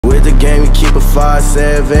It's the game, we keep a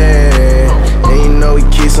 5-7. And you know we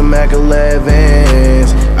keep some Mac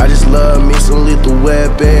 11s. I just love me some lethal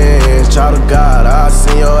weapons. Child of God, I'll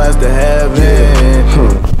send your ass to heaven.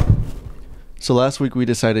 So last week we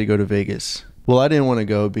decided to go to Vegas. Well, I didn't want to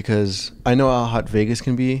go because I know how hot Vegas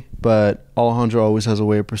can be, but Alejandro always has a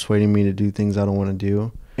way of persuading me to do things I don't want to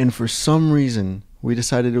do. And for some reason, we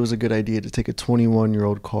decided it was a good idea to take a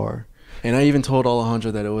 21-year-old car. And I even told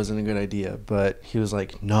Alejandro that it wasn't a good idea, but he was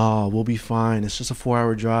like, nah, we'll be fine. It's just a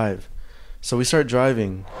 4-hour drive. So we start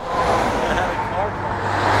driving. We're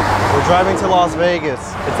driving to Las Vegas.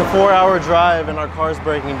 It's a 4-hour drive and our car's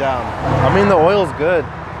breaking down. I mean, the oil's good.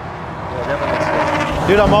 Yeah, definitely.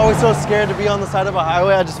 Dude, I'm always so scared to be on the side of a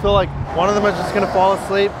highway. I just feel like one of them is just gonna fall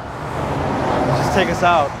asleep and just take us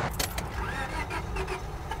out.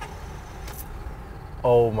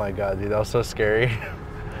 Oh my God, dude, that was so scary.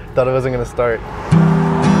 Thought it wasn't gonna start.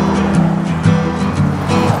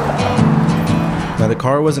 Now the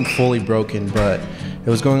car wasn't fully broken, but it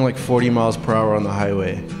was going like 40 miles per hour on the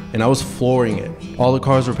highway, and I was flooring it. All the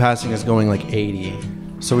cars were passing us going like 80.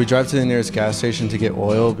 So we drive to the nearest gas station to get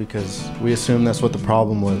oil because we assumed that's what the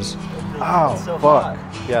problem was. Ow, so fuck.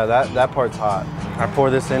 Hot. Yeah, that part's hot. I pour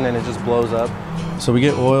this in and it just blows up. So we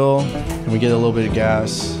get oil and we get a little bit of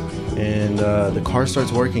gas, and the car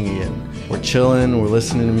starts working again. We're chilling, we're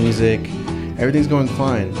listening to music, everything's going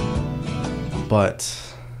fine. But,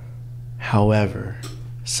 however,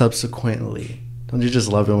 subsequently, don't you just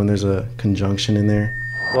love it when there's a conjunction in there?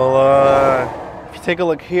 Well, if you take a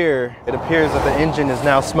look here, it appears that the engine is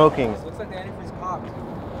now smoking. It looks like the antifreeze popped.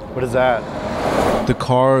 What is that? The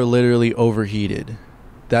car literally overheated.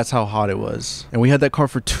 That's how hot it was. And we had that car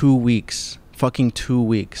for 2 weeks. Fucking 2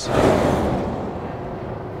 weeks.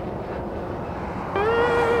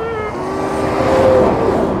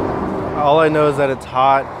 All I know is that it's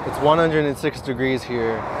hot. It's 106 degrees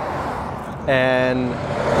here. And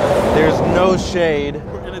there's no shade.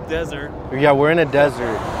 We're in a desert. Yeah, we're in a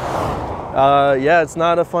desert. Yeah, it's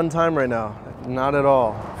not a fun time right now. Not at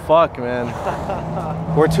all. Fuck, man.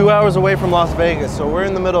 We're 2 hours away from Las Vegas, so we're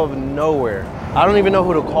in the middle of nowhere. I don't even know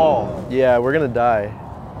who to call. Yeah, we're gonna die.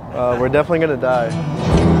 We're definitely gonna die.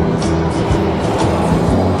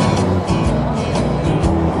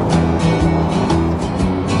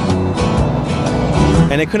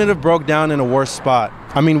 And it couldn't have broke down in a worse spot.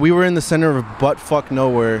 I mean, we were in the center of butt-fuck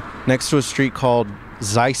nowhere next to a street called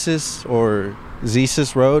Zysis or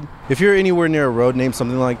Zesis Road. If you're anywhere near a road named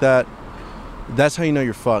something like that, that's how you know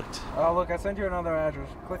you're fucked. Oh, look, I sent you another address.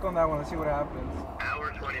 Click on that one and see what happens.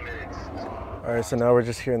 Hour 20 minutes. All right, so now we're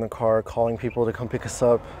just here in the car calling people to come pick us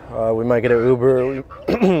up. We might get an Uber.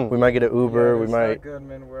 We might get an Uber. Yeah, we might good,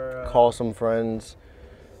 man. We're, call some friends.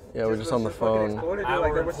 Yeah, we're just on the phone. An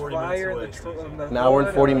hour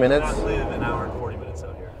and 40 minutes? I live an hour and 40 minutes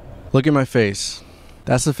out here. Look at my face.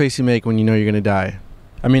 That's the face you make when you know you're gonna die.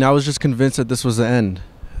 I mean, I was just convinced that this was the end.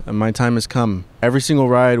 And my time has come. Every single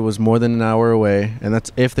ride was more than an hour away, and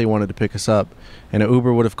that's if they wanted to pick us up. And an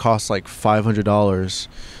Uber would have cost like $500.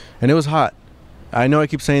 And it was hot. I know I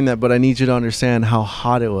keep saying that, but I need you to understand how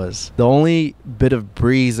hot it was. The only bit of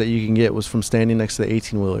breeze that you can get was from standing next to the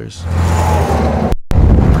 18-wheelers.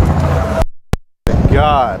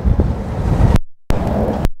 God.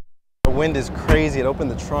 The wind is crazy. It opened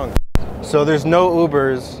the trunk. So there's no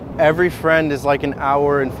Ubers. Every friend is like an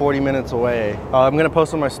hour and 40 minutes away. I'm gonna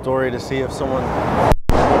post on my story to see if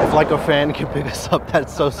like a fan can pick us up.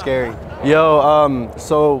 That's so scary. Yo,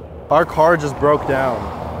 so our car just broke down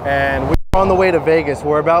and we're on the way to Vegas.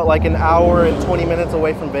 We're about like an hour and 20 minutes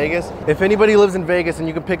away from Vegas. If anybody lives in Vegas and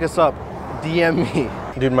you can pick us up, DM me.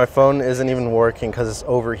 Dude, my phone isn't even working because it's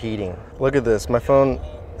overheating. Look at this, my phone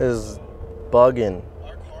is bugging.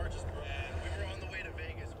 Our car just ran. We were on the way to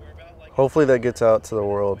Vegas. We're about like... Hopefully that gets out to the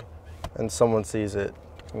world and someone sees it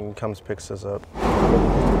and comes picks us up.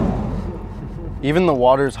 Even the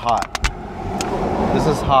water's hot. This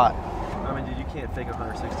is hot. I mean, dude, you can't fake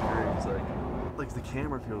 106 degrees. Like the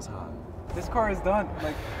camera feels hot. This car is done.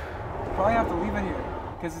 Like, you probably have to leave it here.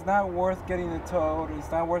 Because it's not worth getting it towed,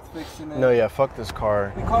 it's not worth fixing it. No, yeah, fuck this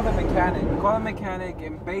car. We called the mechanic.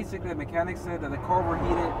 And basically the mechanic said that the car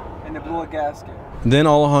overheated and it blew a gasket. Then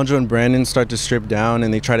Alejandro and Brandon start to strip down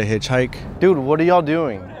and they try to hitchhike. Dude, what are y'all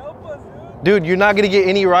doing? Help us, dude, you're not gonna get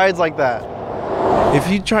any rides like that. If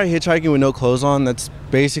you try hitchhiking with no clothes on, that's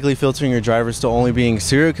basically filtering your drivers to only being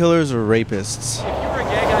serial killers or rapists. If you were a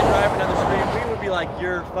gay guy driving down the street, we would be like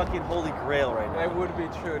your fucking holy grail right now. That would be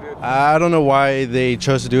true, dude. I don't know why they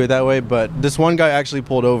chose to do it that way, but this one guy actually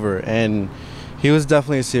pulled over and he was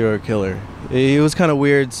definitely a serial killer. He was kind of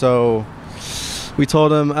weird, so we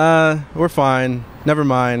told him, we're fine, never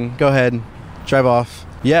mind, go ahead, drive off.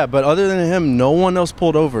 Yeah, but other than him, no one else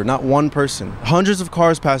pulled over. Not one person. Hundreds of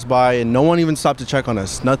cars passed by, and no one even stopped to check on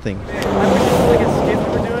us. Nothing. I wish it was like a skit we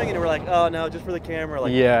were doing, and we're like, oh no, just for the camera.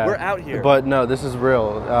 Like, yeah, we're out here. But no, this is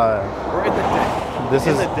real. We're in the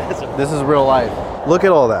desert. This is real life. Look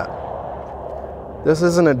at all that. This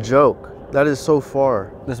isn't a joke. That is so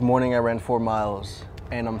far. This morning I ran 4 miles,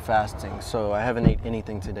 and I'm fasting, so I haven't ate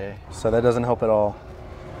anything today. So that doesn't help at all.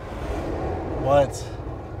 What?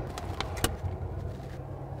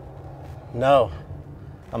 No,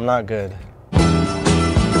 I'm not good.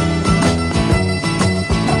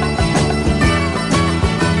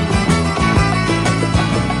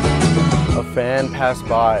 A fan passed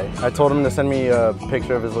by. I told him to send me a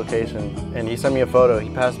picture of his location, and he sent me a photo. He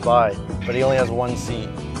passed by, but he only has 1 seat.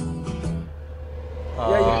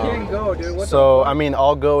 Yeah, you can't go, dude. What so, I mean,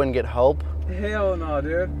 I'll go and get help. Hell no,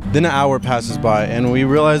 dude. Then an hour passes by, and we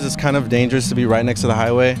realize it's kind of dangerous to be right next to the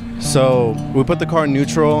highway. So we put the car in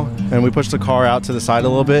neutral, and we push the car out to the side a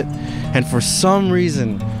little bit. And for some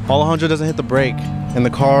reason, Alejandro doesn't hit the brake, and the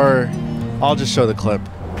car, I'll just show the clip.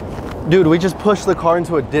 Dude, we just pushed the car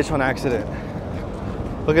into a ditch on accident.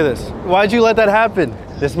 Look at this. Why'd you let that happen?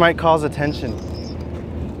 This might cause attention.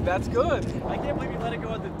 That's good. I can't believe you let it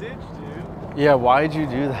go in the ditch, dude. Yeah, why'd you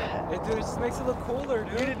do that? Dude, it just makes it look cooler,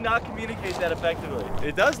 dude. You did not communicate that effectively.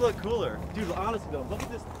 It does look cooler. Dude, honestly though, look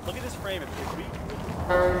at this frame.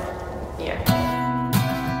 Yeah.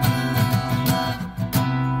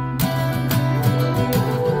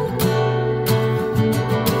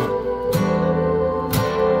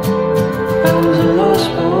 I was a lost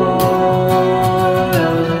boy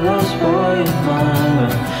in my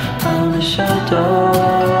room. I'm the shadows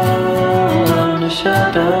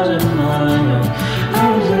in my room. I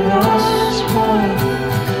was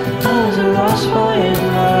a lost boy in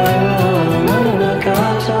my room. I don't know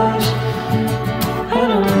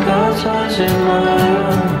God's eyes in my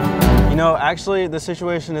room. You know, actually, the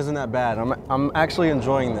situation isn't that bad. I'm actually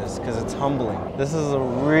enjoying this because it's humbling. This is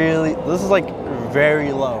like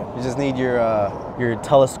very low. You just need your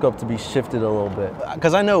telescope to be shifted a little bit.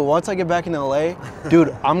 Because I know once I get back in LA,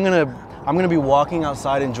 dude, I'm gonna be walking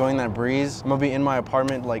outside enjoying that breeze. I'm gonna be in my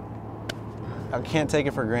apartment, like, I can't take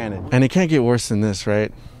it for granted. And it can't get worse than this,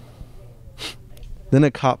 right? Then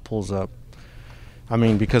a cop pulls up. I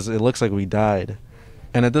mean, because it looks like we died.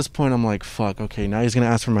 And at this point, I'm like, fuck, okay, now he's gonna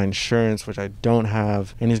ask for my insurance, which I don't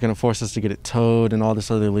have, and he's gonna force us to get it towed and all this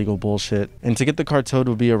other legal bullshit. And to get the car towed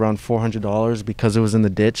would be around $400 because it was in the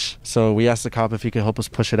ditch. So we asked the cop if he could help us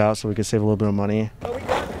push it out so we could save a little bit of money. Oh, we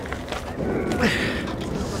got it.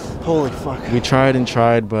 Holy fuck. We tried and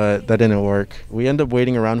tried, but that didn't work. We ended up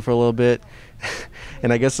waiting around for a little bit,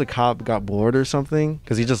 and I guess the cop got bored or something,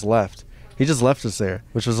 because he just left. He just left us there,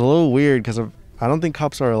 which was a little weird because I don't think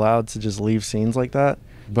cops are allowed to just leave scenes like that.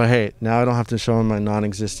 But hey, now I don't have to show him my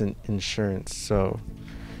non-existent insurance, so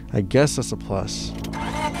I guess that's a plus.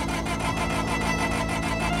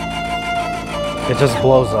 It just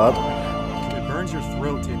blows up. It burns your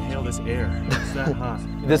throat to inhale this air. It's that hot.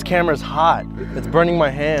 This camera's hot. It's burning my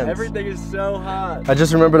hands. Everything is so hot. I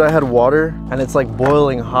just remembered I had water, and it's like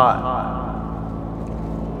boiling hot.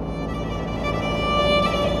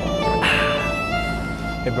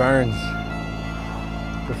 It burns.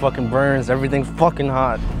 It fucking burns. Everything's fucking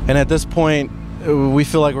hot. And at this point, we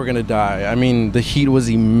feel like we're gonna die. I mean, the heat was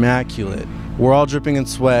immaculate. We're all dripping in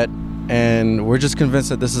sweat, and we're just convinced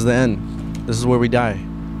that this is the end. This is where we die.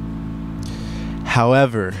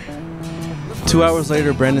 However, 2 hours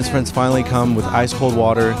later, Brandon's friends finally come with ice cold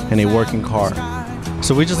water and a working car.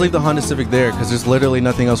 So we just leave the Honda Civic there because there's literally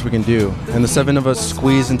nothing else we can do. And the 7 of us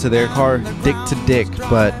squeeze into their car, dick to dick.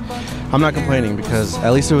 But I'm not complaining because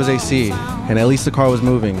at least it was AC and at least the car was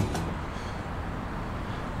moving.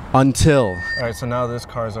 Until. All right, so now this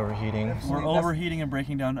car is overheating. We're overheating and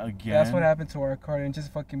breaking down again. That's what happened to our car, and it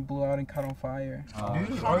just fucking blew out and caught on fire.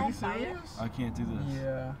 Dude, are you serious? I can't do this.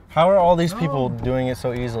 Yeah. How are all these people doing it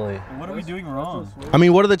so easily? What are we doing wrong? I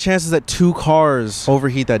mean, what are the chances that 2 cars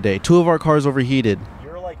overheat that day? 2 of our cars overheated.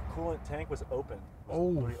 Your like coolant tank was open.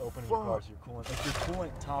 Opening your car, so your coolant, like your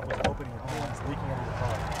coolant top was opening, your coolant's leaking out of your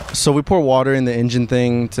car. So we pour water in the engine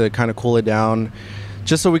thing to kind of cool it down,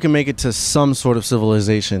 just so we can make it to some sort of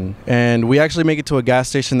civilization. And we actually make it to a gas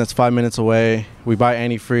station that's 5 minutes away. We buy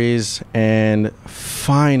antifreeze, and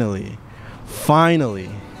finally,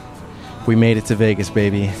 we made it to Vegas,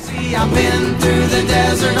 baby. See, I've been through the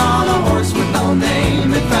desert on a horse with no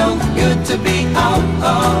name. It felt good to be out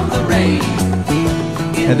of the rain.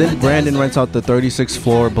 And then Brandon rents out the 36th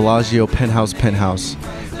floor Bellagio penthouse.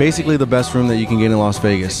 Basically the best room that you can get in Las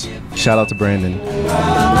Vegas. Shout out to Brandon.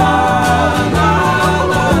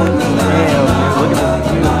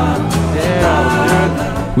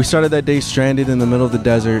 We started that day stranded in the middle of the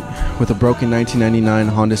desert with a broken 1999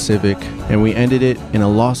 Honda Civic, and we ended it in a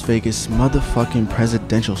Las Vegas motherfucking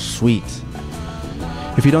presidential suite.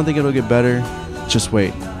 If you don't think it'll get better, just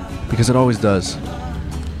wait, because it always does.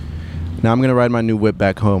 Now I'm gonna ride my new whip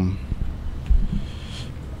back home.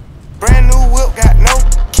 Brand new whip, got no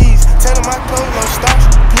keys. Tell them my clothes, no starch,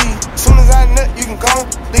 please. Soon as I nut, you can go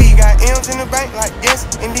leave. Got M's in the bank, like yes,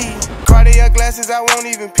 indeed. Cartier glasses, I won't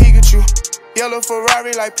even peek at you. Yellow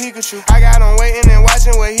Ferrari like Pikachu. I got him waiting and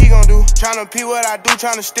watching what he gon' do. Tryna pee what I do,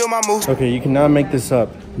 tryna steal my moves. Okay, you cannot make this up.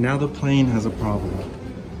 Now the plane has a problem.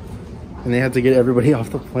 And they have to get everybody off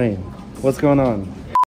the plane. What's going on?